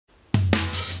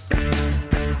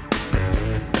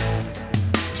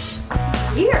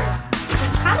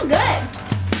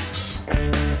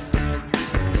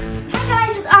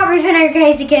your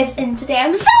crazy kids, and today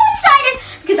I'm so excited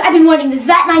because I've been wanting this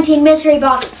VAT19 Mystery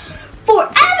Box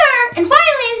forever, and finally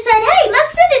I said, hey,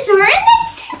 let's send it to her, and they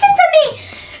sent it to me.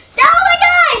 Oh my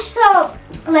gosh, so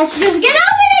let's just get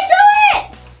opening to it.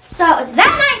 So it's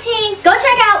VAT19, go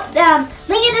check out the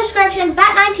link in the description,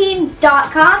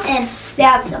 VAT19.com, and they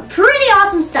have some pretty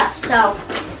awesome stuff, so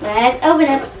let's open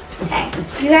it. Okay,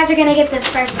 you guys are gonna get the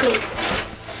first peek.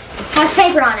 Has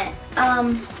paper on it.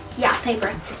 Yeah, paper.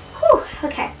 Whew,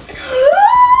 okay.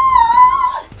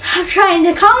 Stop trying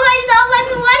to calm myself. I've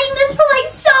been wanting this for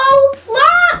like so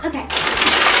long. Okay.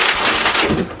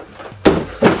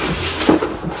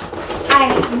 I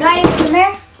have no idea what's in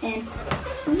there. And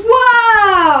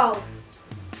whoa!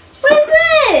 What is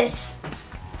this?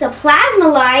 It's a plasma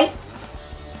light.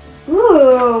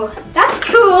 Ooh, that's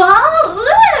cool.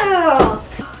 Ooh.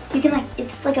 You can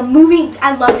it's like a moving,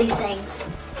 I love these things.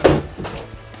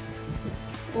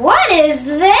 What is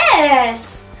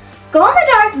this? Glow in the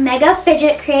dark mega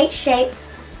fidget create shape.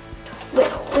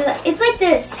 It's like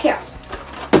this here.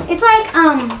 It's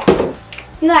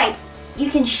like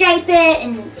you can shape it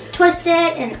and twist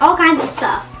it and all kinds of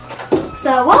stuff.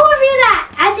 So we'll review that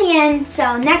at the end.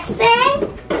 So next thing,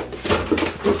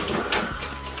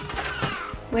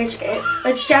 which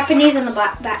it's Japanese on the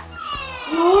back.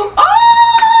 Oh!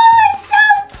 It's so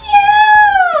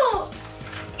cute!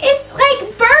 It's like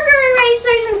burger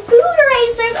erasers and food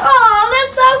erasers. Oh,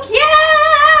 that's so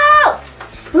cute!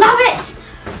 Love it!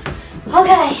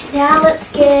 Okay, now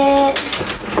let's get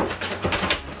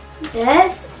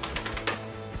this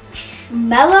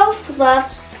Mellow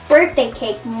Fluff birthday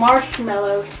cake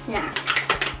marshmallow snacks.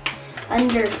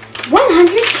 Under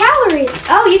 100 calories.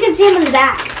 Oh, you can see them in the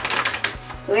back.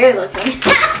 It's weird looking.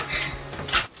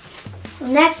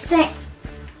 Next thing,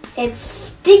 it's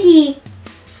Sticky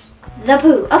the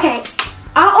Poo. Okay,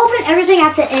 I'll open everything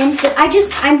at the end, but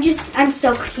I'm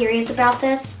so curious about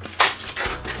this.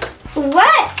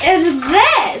 What is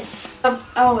this?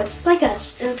 Oh, it's like it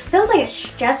feels like a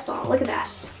stress ball. Look at that.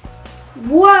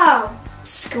 Whoa,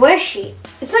 squishy.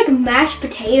 It's like mashed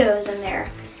potatoes in there.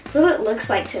 That's what it looks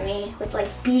like to me, with like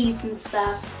beads and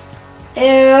stuff. Ew.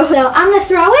 So I'm gonna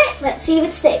throw it. Let's see if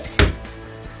it sticks.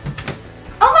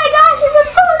 Oh my gosh, it's a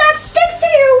poo that sticks to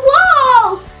your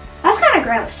wall. That's kind of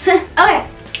gross. Okay,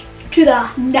 to the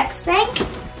next thing.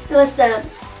 It was the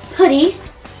hoodie.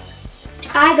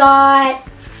 I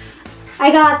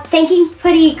got Thanking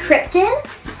Putty Krypton.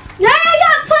 No, I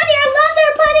got Putty. I love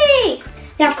their Putty.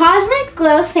 They have Cosmic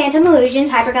Glows, Phantom Illusions,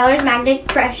 Hypercolors,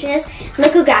 Magnetic Freshness,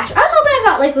 Liquid Glash. I was hoping I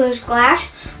got Liquid Glash,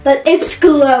 but it's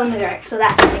glow in the dark, so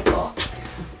that's pretty cool.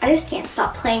 I just can't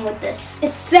stop playing with this.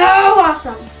 It's so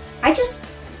awesome. I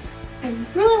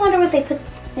really wonder what they put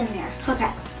in there.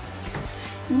 Okay.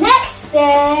 Next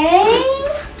thing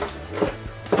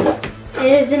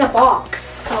is in a box.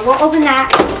 So we'll open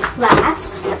that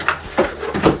last.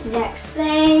 Next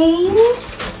thing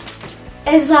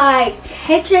is like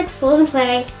Hit Trick Fold and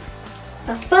Play.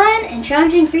 A fun and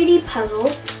challenging 3D puzzle.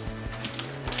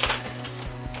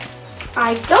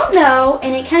 I don't know,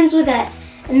 and it comes with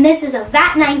and this is a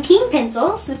VAT19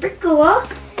 pencil. Super cool.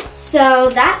 So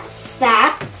that's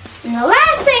that. And the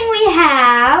last thing we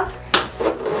have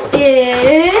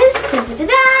is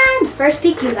the first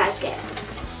peek you guys get.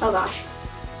 Oh gosh.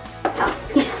 Oh.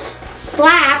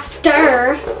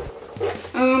 Laughter.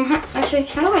 Actually,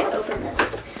 how do I open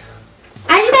this?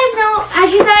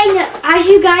 As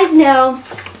you guys know,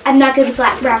 I'm not good with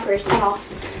wrappers at all.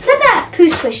 Except that poo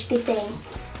squishy thing.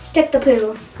 Stick the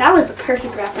poo. That was the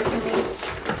perfect wrapper for me.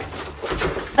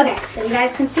 Okay, so you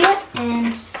guys can see it,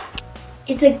 and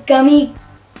it's a gummy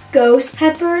ghost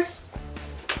pepper,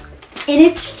 and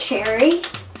it's cherry.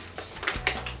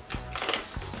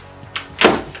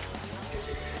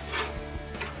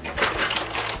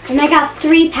 And I got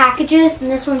 3 packages,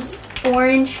 and this one's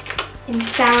orange and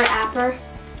sour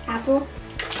apple.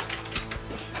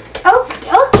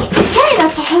 Okay,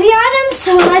 that's all the items,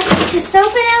 so let's just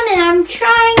open them, and I'm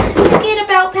trying to forget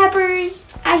about peppers.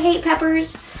 I hate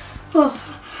peppers. Oh,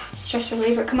 stress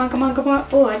reliever, come on.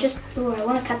 Oh, I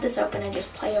want to cut this open and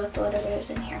just play with whatever's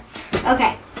in here.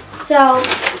 Okay, so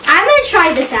I'm going to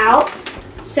try this out.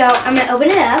 So I'm going to open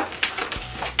it up.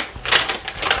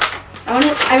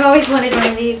 I've always wanted one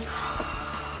of these.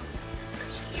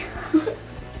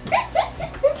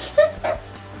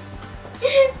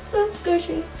 So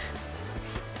squishy.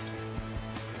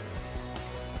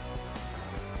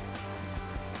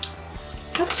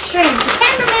 That's strange. The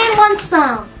cameraman wants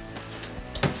some.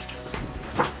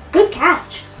 Good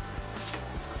catch.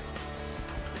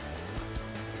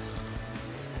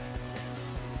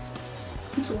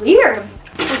 It's weird.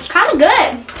 It's kind of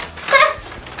good.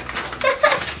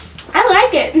 I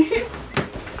like it.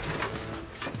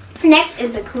 next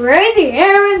is the Crazy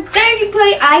Aaron Thank You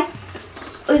Putty.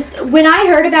 When I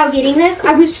heard about getting this,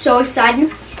 I was so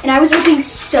excited, and I was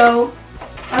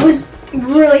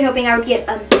really hoping I would get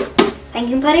a thank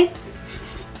you putty.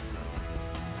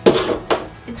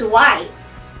 It's white.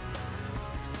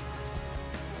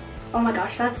 Oh my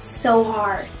gosh, that's so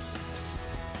hard.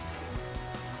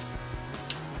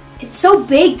 It's so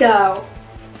big though.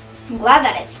 I'm glad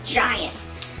that it's giant.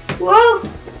 Whoa.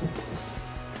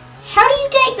 How do you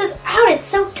take this out? It's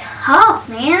so tough,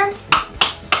 man.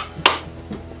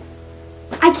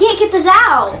 I can't get this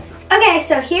out. Okay,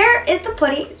 so here is the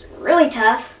putty. It's really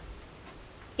tough.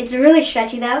 It's really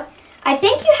stretchy though. I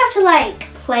think you have to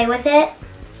like play with it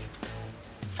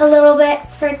a little bit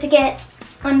for it to get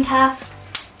untough.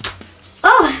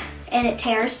 Oh, and it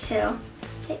tears too.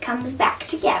 It comes back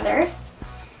together.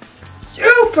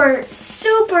 Super,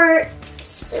 super,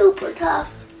 super tough.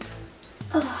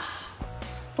 Oh.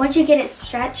 Once you get it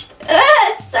stretched,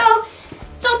 it's so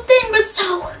thin, but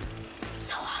so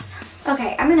awesome.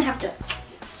 Okay, I'm gonna have to,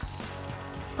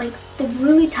 like, the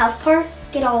really tough part,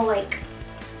 get all like,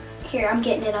 here, I'm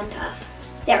getting it untough.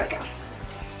 There we go.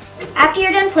 After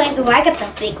you're done playing, ooh, I got the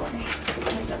big one. I'm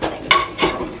so excited.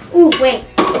 Ooh, wait,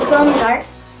 does it glow in the dark?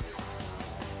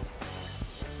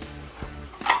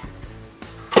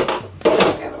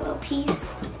 Grab a little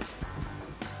piece.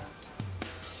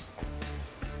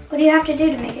 What do you have to do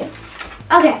to make it?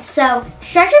 Okay, so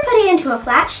stretch your putty into a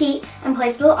flat sheet and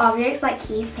place little objects like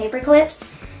keys, paper clips,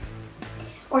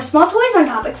 or small toys on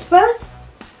top. Expose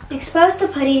the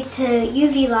putty to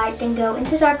UV light, then go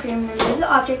into dark room and remove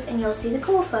the objects, and you'll see the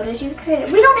cool photos you've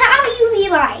created. We don't have a UV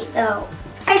light though.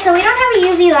 Okay, so we don't have a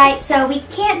UV light, so we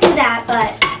can't do that,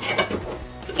 but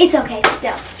it's okay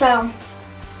still. So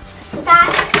with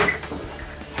that,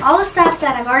 all the stuff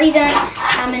that I've already done,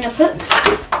 I'm gonna put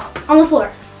on the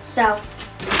floor. So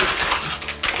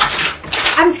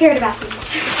I'm scared about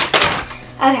these.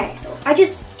 Okay, so I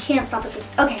just can't stop it.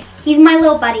 Okay, he's my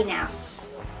little buddy now.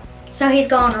 So he's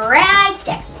going right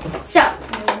there. So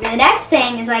the next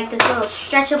thing is like this little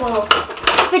stretchable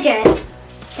fidget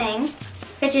thing.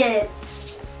 Fidget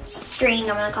string,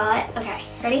 I'm gonna call it. Okay,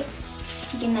 ready?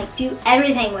 You can like do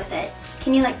everything with it.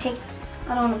 Can you like take,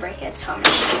 I don't wanna break it, so I'm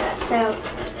gonna do that. So,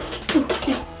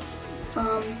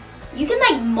 you can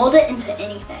like mold it into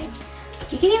anything.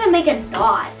 You can even make a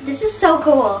knot. This is so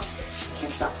cool.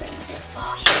 Can't stop playing with it.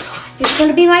 Oh yeah, this is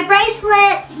gonna be my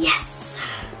bracelet. Yes,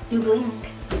 new bling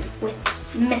with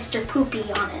Mr. Poopy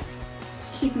on it.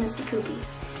 He's Mr. Poopy.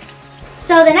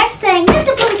 So the next thing,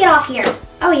 Mr. Poopy, get off here.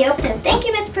 Oh, you opened it. Thank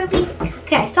you, Mr. Poopy.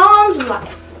 Okay, Psalms lie.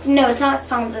 No, it's not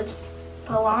Psalms. It's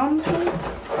Psalms.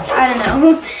 I don't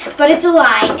know, but it's a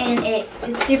lie, and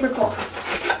it's super cool.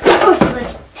 Oh, so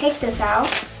let's take this out.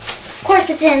 Of course,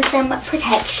 it's in some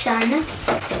protection.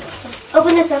 Let's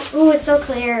open this up. Ooh, it's so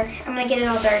clear. I'm gonna get it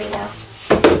all dirty though,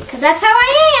 because that's how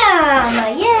I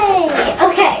am. Yay!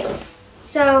 Okay.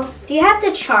 So, do you have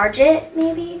to charge it,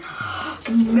 maybe?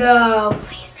 No,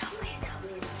 please no, please no,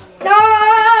 please no. No!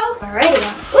 Alrighty.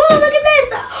 Ooh, look at this!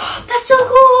 That's so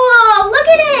cool! Look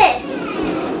at it!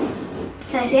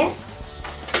 Can I see it?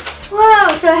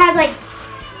 Whoa, so it has like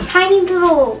tiny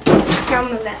little, I'll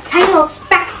move that, tiny little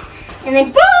specks, and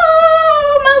then boom!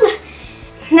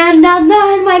 Dun, dun,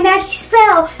 dun, my magic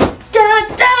spell! Dun,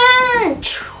 dun!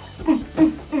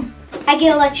 I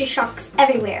get electroshocks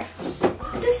everywhere.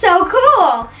 This is so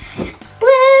cool.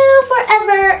 Blue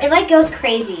forever. It like goes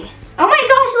crazy. Oh my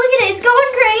gosh, look at it. It's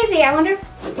going crazy. I wonder.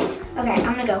 Okay,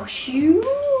 I'm gonna go shoo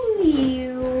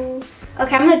you.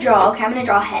 Okay, I'm gonna draw. Okay, I'm gonna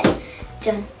draw a head.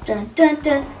 Dun dun dun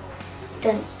dun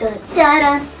dun dun dun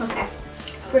dun. Okay,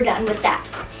 we're done with that.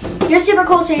 You're super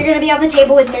cool, so you're gonna be on the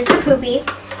table with Mr. Poopy.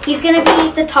 He's gonna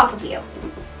be the top of you.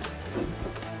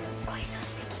 Oh, he's so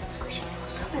sticky and squishy.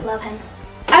 I love him.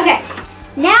 Okay.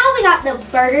 Now we got the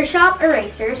Burger Shop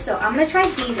erasers, so I'm gonna try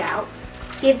these out.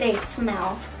 See if they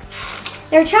smell.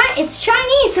 It's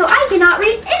Chinese, so I cannot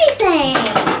read anything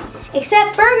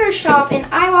except Burger Shop and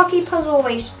Iwaki puzzle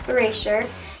eraser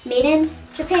made in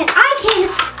Japan. I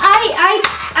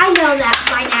know that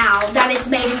by now that it's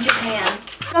made in Japan.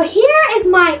 So here is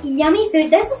my yummy food.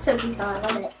 This is so detailed. I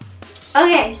love it.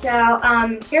 Okay, so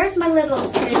here's my little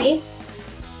smoothie.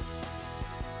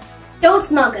 Don't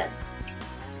smell good.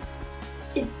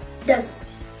 It doesn't.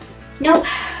 Nope.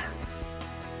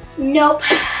 Nope.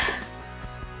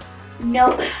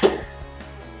 Nope.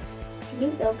 Can you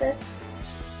build this?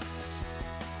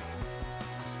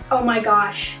 Oh my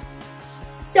gosh.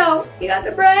 So, you got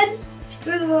the bread, this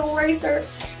is a little eraser,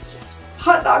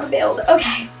 hot dog build,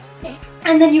 okay.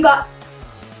 And then you got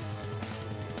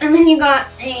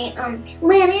a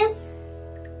lettuce.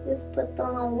 Just put the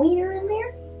little wiener in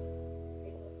there.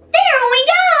 There we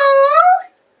go!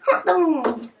 Hot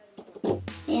dog.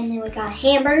 And then we got a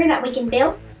hamburger that we can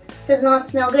build. Does not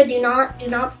smell good. Do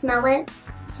not smell it.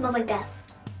 It smells like death.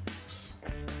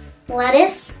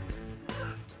 Lettuce.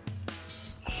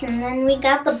 And then we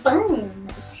got the bun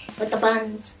with the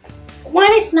buns. Why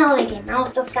did I smell it again? That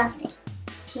was disgusting.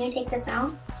 Can you take this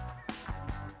out?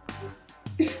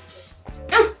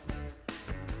 Oh,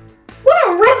 what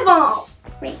a rip-off!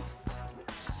 Wait.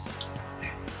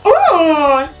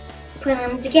 Oh! Put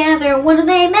them together. What do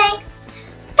they make?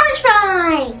 French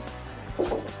fries!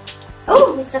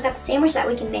 Oh, we still got the sandwich that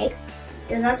we can make.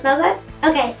 Does that smell good?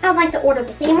 Okay, I would like to order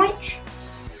the sandwich,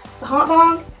 the hot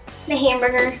dog, the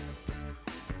hamburger,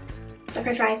 the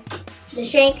french fries, the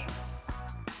shake,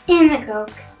 and the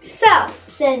Coke. So,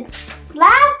 the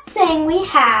last thing we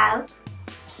have,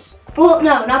 well,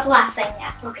 no, not the last thing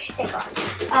yet. Okay, thank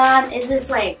God. Is this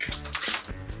like,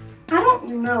 I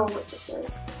don't know what this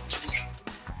is.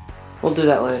 We'll do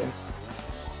that later.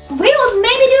 We will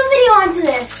maybe do a video onto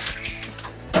this.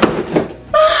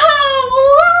 Oh,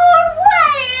 Lord,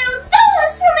 why do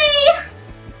this to me?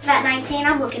 VAT19,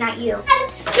 I'm looking at you.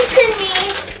 You send me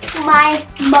my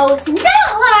most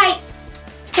not liked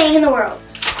thing in the world.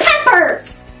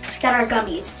 Peppers that are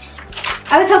gummies.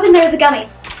 I was hoping there was a gummy.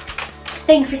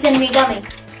 Thank you for sending me a gummy.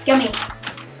 Gummy.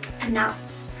 And now.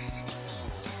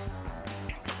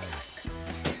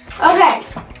 Okay.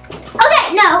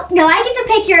 Okay, no, I get to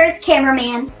pick yours,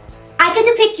 cameraman. I get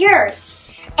to pick yours.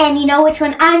 And you know which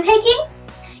one I'm picking?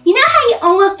 You know how you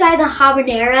almost died in the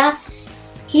habanero?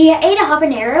 He ate a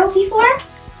habanero before,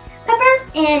 Pepper,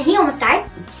 and he almost died.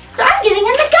 So I'm giving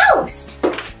him the ghost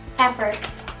pepper.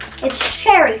 It's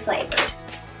cherry flavored.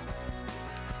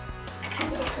 I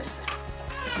kind of like this though.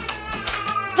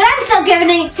 But I'm still giving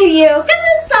it to you because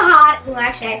it's the hot. Well,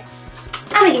 actually,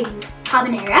 I'm gonna give you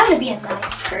habanero. I'm gonna be a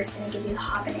nice person and give you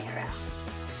habanero.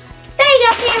 There you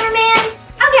go, cameraman.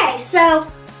 Okay, so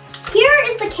here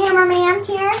is the cameraman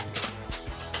here.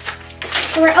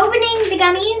 So we're opening the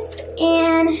gummies,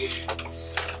 and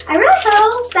I really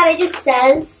hope that it just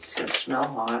says. Does it smell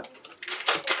hot?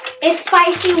 It's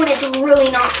spicy when it's really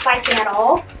not spicy at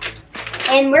all.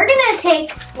 And we're gonna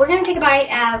take a bite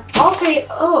of all three.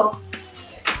 Oh,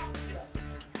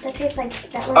 that tastes like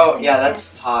that. Oh like yeah,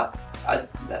 that's hot.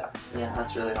 Yeah,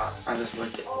 that's really hot. I just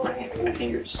licked it with my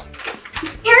fingers.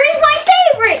 Here is my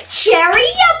favorite, cherry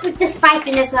up with the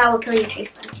spiciness that will kill your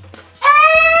taste buds. Hey,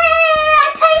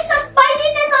 I taste the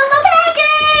spiciness on the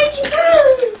package.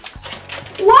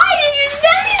 Why did you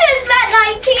send me this,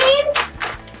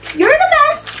 VAT19? You're the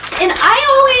best, and I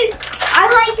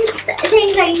like your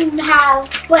things that you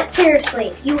have. But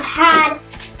seriously, you had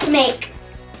to make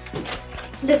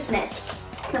this mess.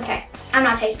 Okay, I'm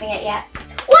not tasting it yet.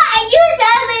 What? You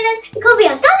said this? It could be a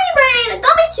gummy brain, a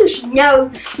gummy sushi.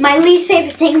 No, my least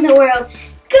favorite thing in the world.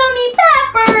 Gummy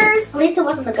peppers. At least it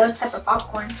wasn't the ghost pepper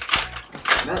popcorn.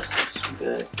 That smells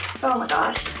good. Oh my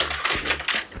gosh.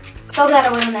 So glad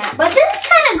I won that. But this is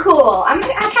kind of cool. I'm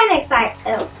kind of excited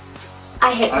too.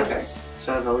 I hate burgers.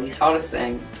 So the least hottest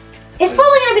thing. It's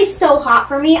probably gonna be so hot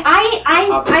for me.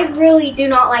 I really do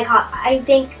not like hot. I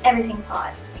think everything's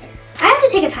hot. I have to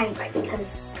take a tiny bite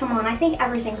because, come on, I think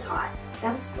everything's hot.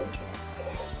 That was good.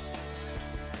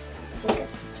 This is good.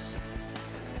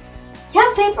 You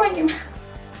have paper on your mouth.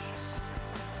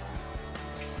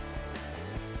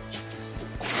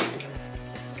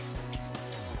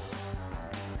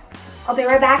 I'll be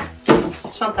right back.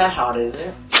 It's not that hot, is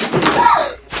it?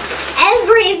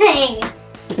 Everything!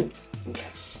 Okay.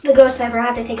 The ghost pepper, I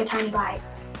have to take a tiny bite.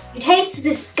 You taste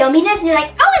this gumminess and you're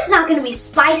like, oh, it's not gonna be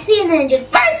spicy, and then it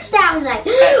just bursts out and like,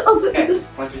 oh. Okay.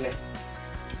 What'd you get?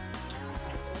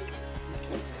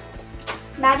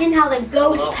 Imagine how the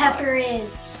ghost pepper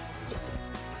is.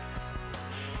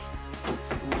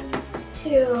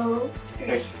 2,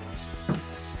 3.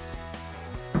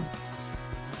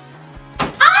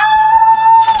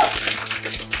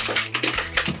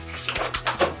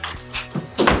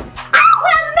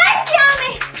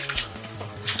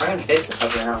 I'm gonna taste the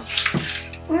pepper now.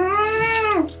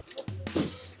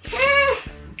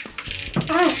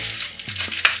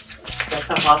 That's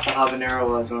how hot the habanero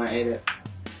was when I ate it.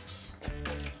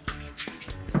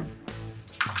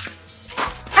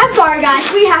 I'm sorry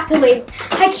guys, we have to leave.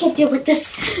 I can't deal with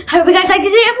this. I hope you guys liked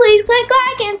this video. Please click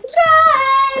like and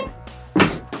subscribe.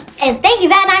 And thank you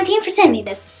VAT19 for sending me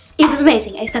this. It was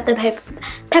amazing, except the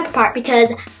pepper part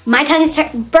because my tongue is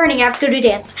burning after I go to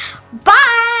dance.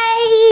 Bye!